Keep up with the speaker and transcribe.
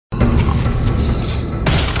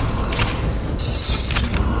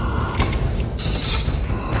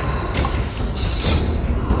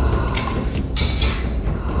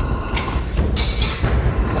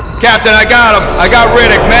Captain, I got him. I got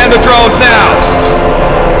Riddick. Man the drones now.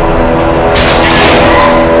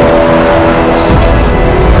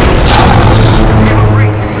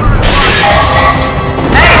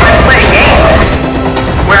 Hey, let's play a game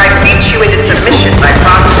where I beat you into submission by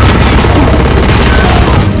proxy.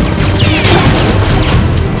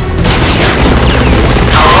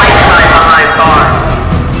 A lifetime behind bars.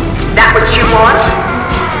 That what you want?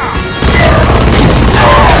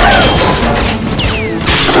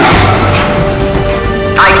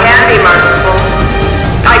 I can be merciful.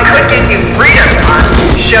 I could give you freedom,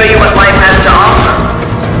 show you what life has to offer.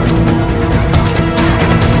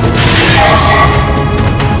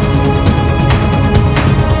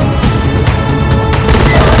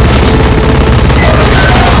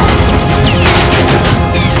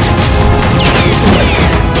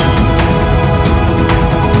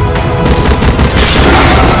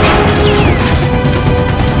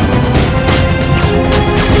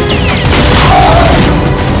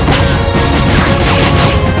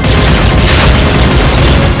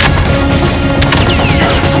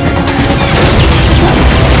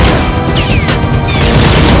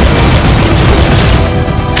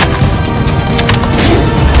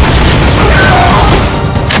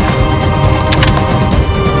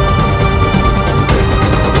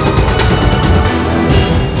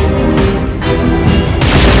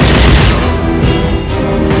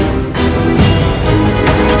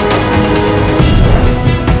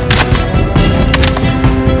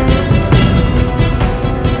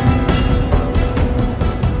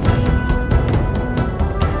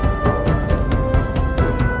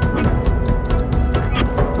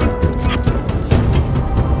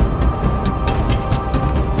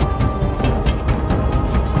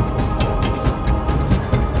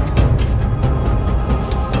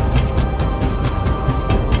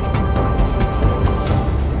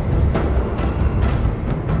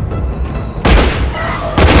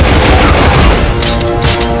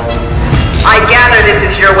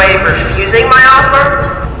 This is your way of refusing my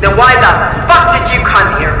offer? Then why the fuck did you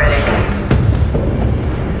come here, Riddick?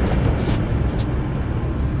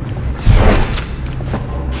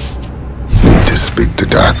 Need to speak to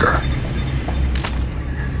Docker.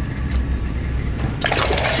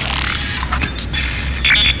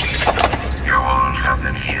 Your wounds have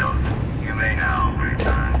been healed. You may now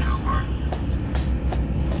return to work.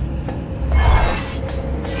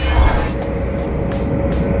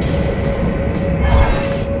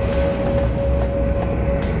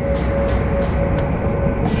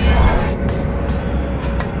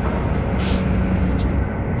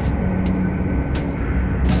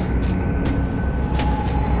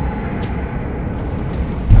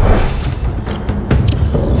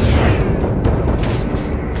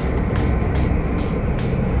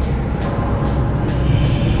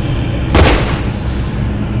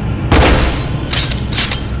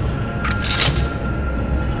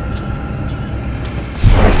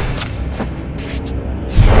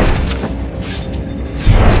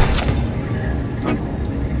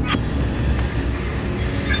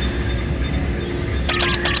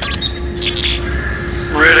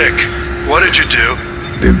 Riddick, what did you do?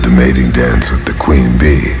 Did the mating dance with the Queen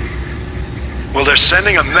Bee. Well, they're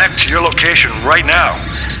sending a mech to your location right now.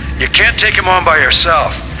 You can't take him on by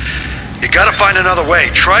yourself. You gotta find another way.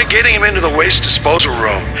 Try getting him into the waste disposal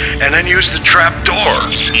room, and then use the trap door.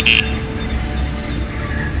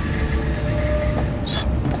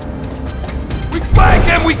 We flank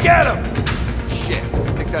him, we get him! Shit,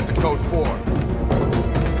 I think that's a code 4.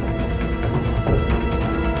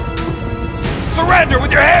 Surrender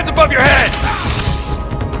with your hands above your head!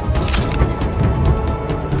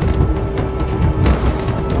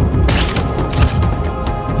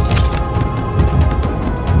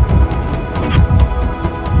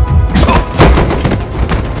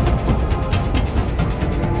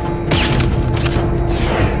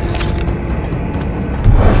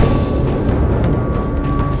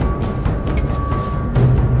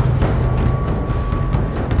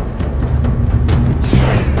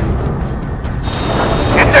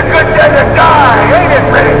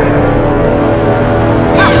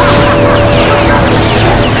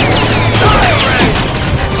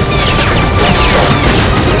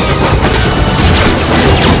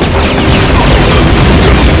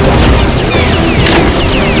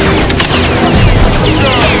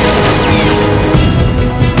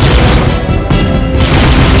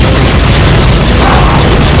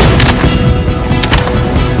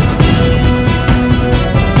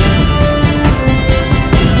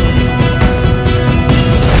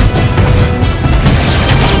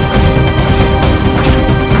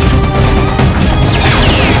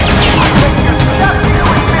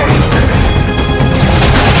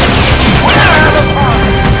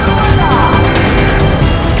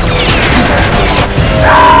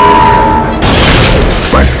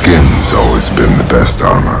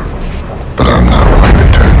 best armor, but I'm not one to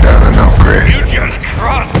turn down an upgrade. You just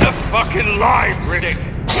crossed the fucking line, Riddick.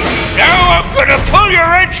 Now I'm gonna pull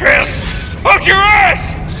your entrails out your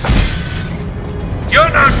ass! You're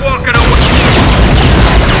not walking away.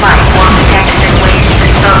 Flight 1 detected in waste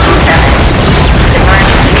disposal 7.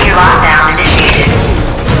 Emergency lockdown initiated.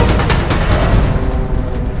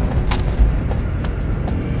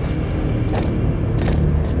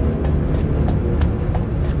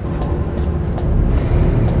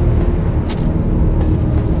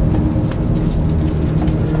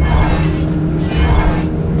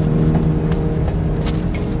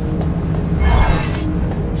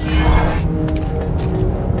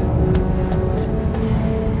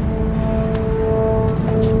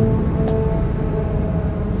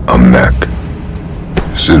 A mech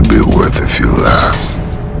should be worth a few laughs.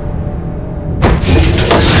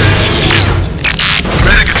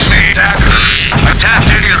 Riddick and Steve Dacker. I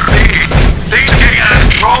tapped into your feed. Things are getting out of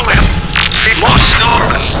control now. He lost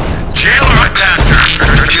Silver. Jailer adapter.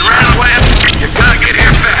 She ran away. You gotta get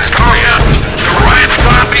here fast. Hurry up. The riot's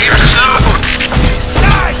gonna be here soon.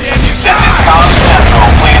 Die, damn you, This is Tom Central.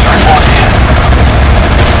 Please report in.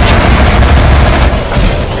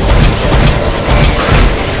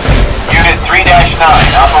 Unit 3-9,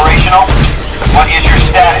 operational. What is your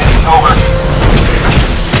status? Over.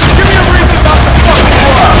 Give me a reason not to fucking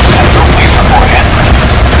war! Central, please report in.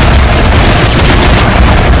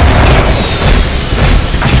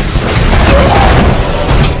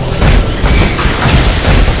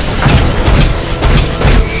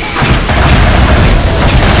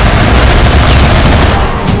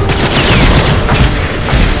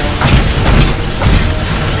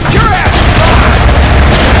 Your ass is on!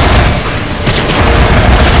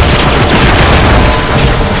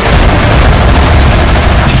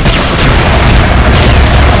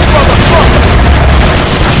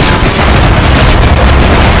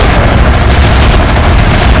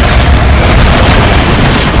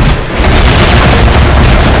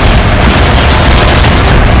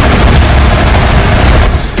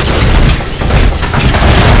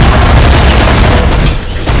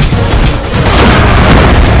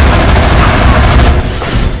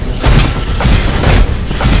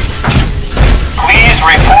 Please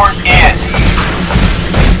report in.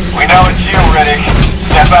 We know it's you, Riddick.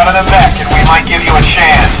 Step out of the mech and we might give you a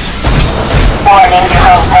chance. Warning,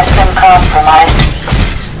 hull has been compromised.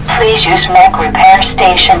 Please use mech repair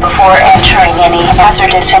station before entering any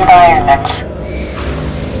hazardous environments.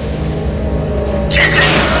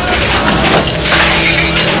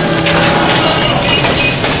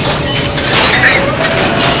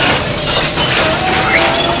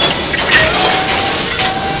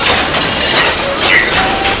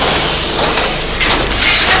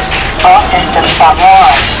 All systems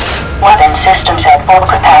online. Weapon systems at full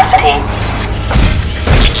capacity.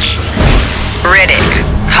 Riddick,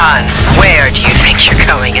 hon, where do you think you're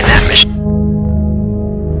going in that machine?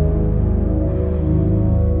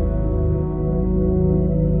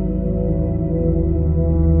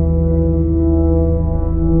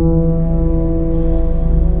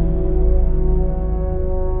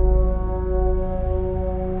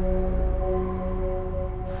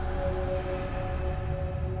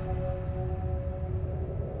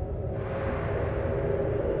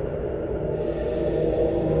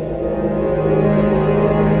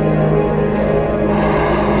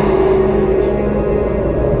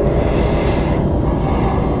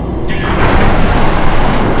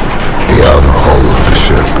 The outer hull of the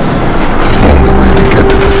ship. Only way to get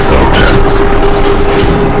to the cell decks.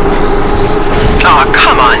 Oh,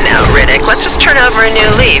 come on now, Riddick. Let's just turn over a new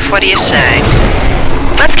leaf. What do you say?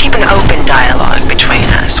 Let's keep an open dialogue between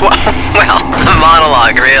us. Well, a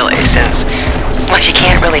monologue, really, since, well, you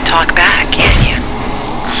can't really talk back, can you?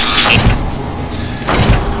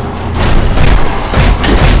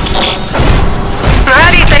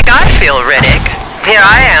 How do you think I feel, Riddick? Here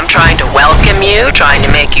I am trying to welcome you, trying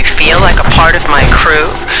to make you feel like a part of my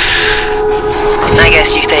crew. I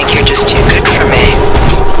guess you think you're just too good for me.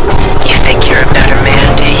 You think you're a better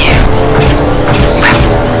man, do you? Well,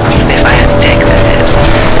 if I had a dick, that is.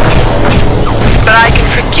 But I can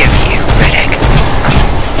forgive you, Riddick.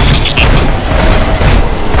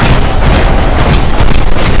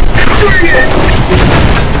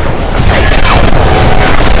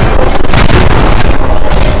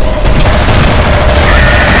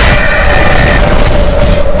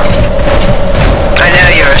 I know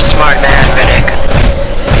you're a smart man, Riddick.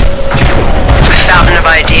 A fountain of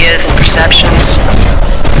ideas and perceptions.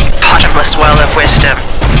 Bottomless well of wisdom.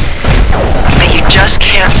 But you just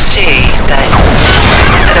can't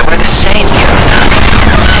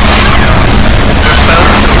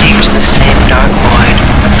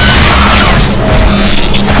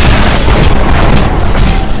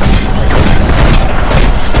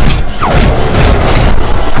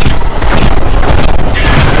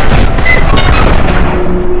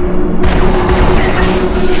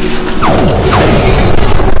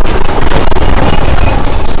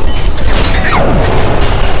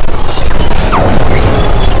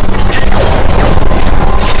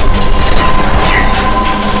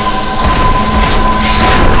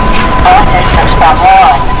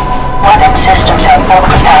online. Weapon systems at full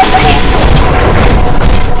capacity.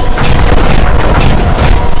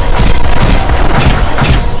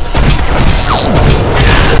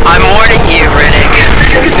 I'm warning you, Riddick.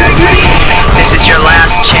 This is your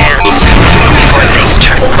last chance before things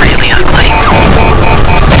turn really ugly.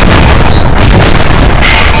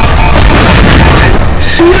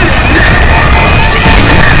 See you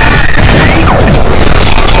soon.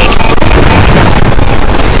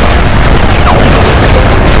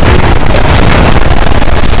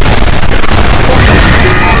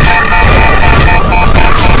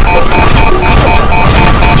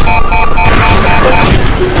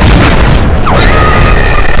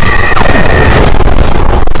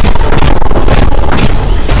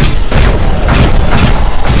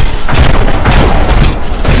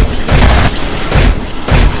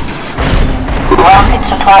 Rocket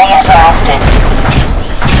supply exhausted.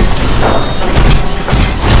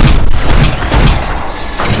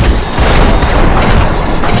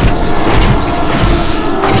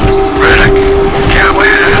 Riddick, can't wait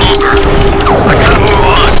any longer. I gotta move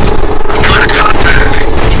on. Try to contact me.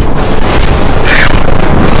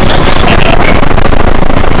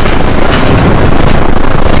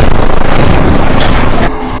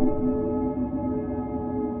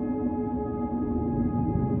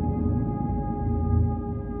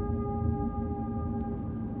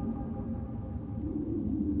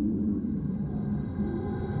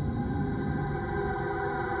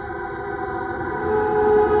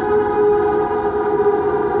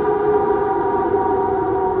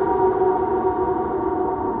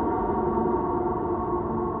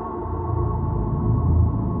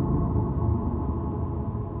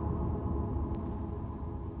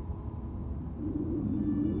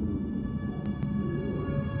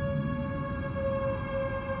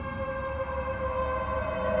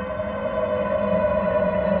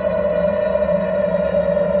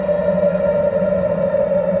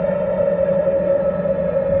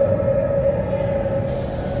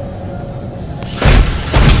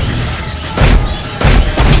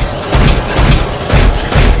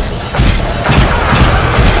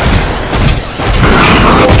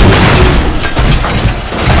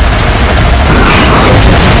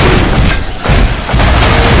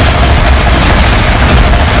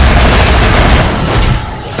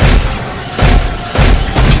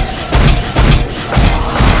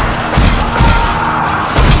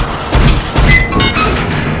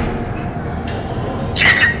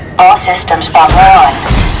 All systems online.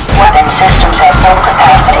 Weapon systems at full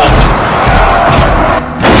capacity.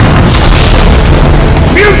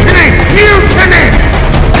 Mutiny! Mutiny!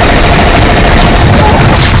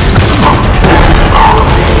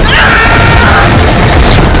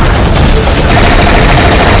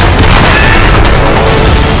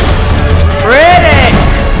 Riddick!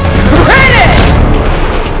 Riddick!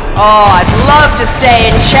 Oh, I'd love to stay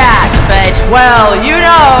and chat, but, well, you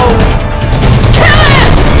know... Kill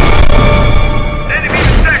him! Enemy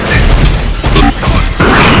detected!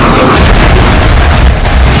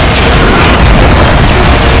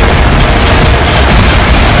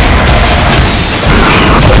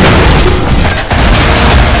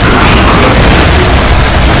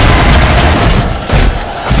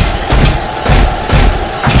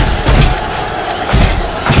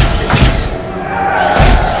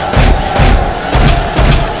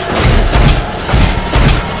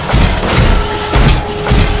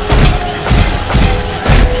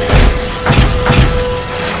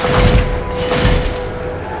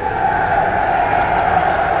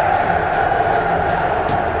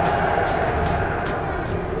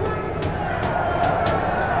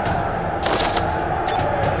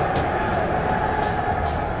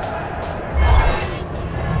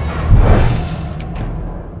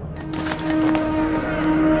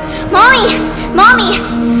 Mommy!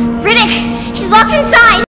 Riddick! He's locked inside!